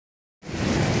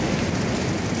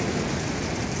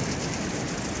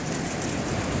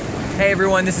Hey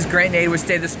everyone, this is Grant Nade with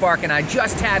Stay the Spark, and I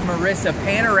just had Marissa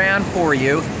pan around for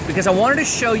you because I wanted to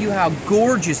show you how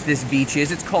gorgeous this beach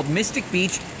is. It's called Mystic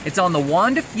Beach. It's on the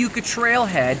Juan de Fuca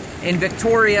trailhead in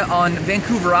Victoria on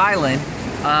Vancouver Island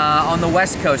on the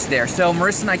west coast there. So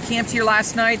Marissa and I camped here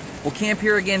last night. We'll camp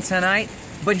here again tonight.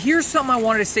 But here's something I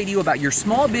wanted to say to you about your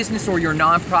small business or your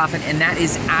nonprofit, and that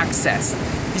is access.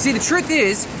 You see, the truth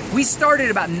is, we started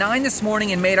about 9 this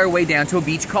morning and made our way down to a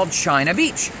beach called China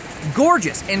Beach.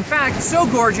 Gorgeous. In fact, so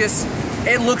gorgeous,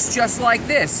 it looks just like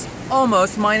this,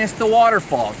 almost minus the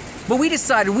waterfall. But we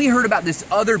decided, we heard about this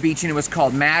other beach and it was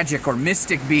called Magic or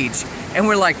Mystic Beach. And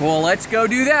we're like, well, let's go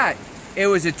do that. It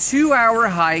was a 2-hour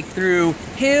hike through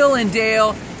hill and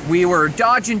dale. We were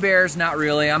dodging bears, not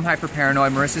really. I'm hyper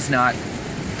paranoid, Marissa's not.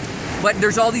 But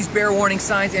there's all these bear warning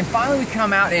signs, and finally we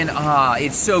come out and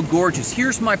it's so gorgeous.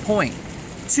 Here's my point.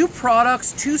 2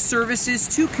 products, 2 services,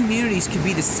 2 communities could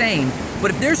be the same,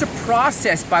 but if there's a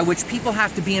process by which people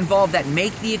have to be involved that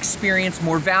make the experience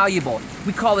more valuable,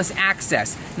 we call this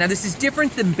access. Now this is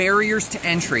different than barriers to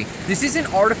entry. This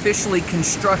isn't artificially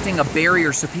constructing a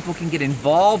barrier so people can get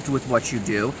involved with what you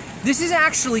do. This is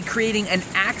actually creating an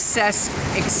access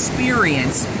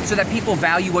experience so that people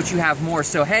value what you have more.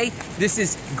 So hey, this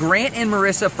is Grant and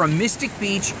Marissa from Mystic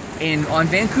Beach on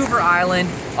Vancouver Island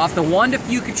off the Juan de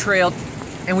Fuca Trail.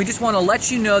 And we just want to let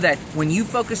you know that when you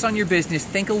focus on your business,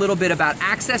 think a little bit about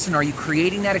access and are you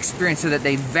creating that experience so that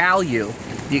they value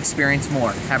the experience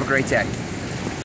more. Have a great day.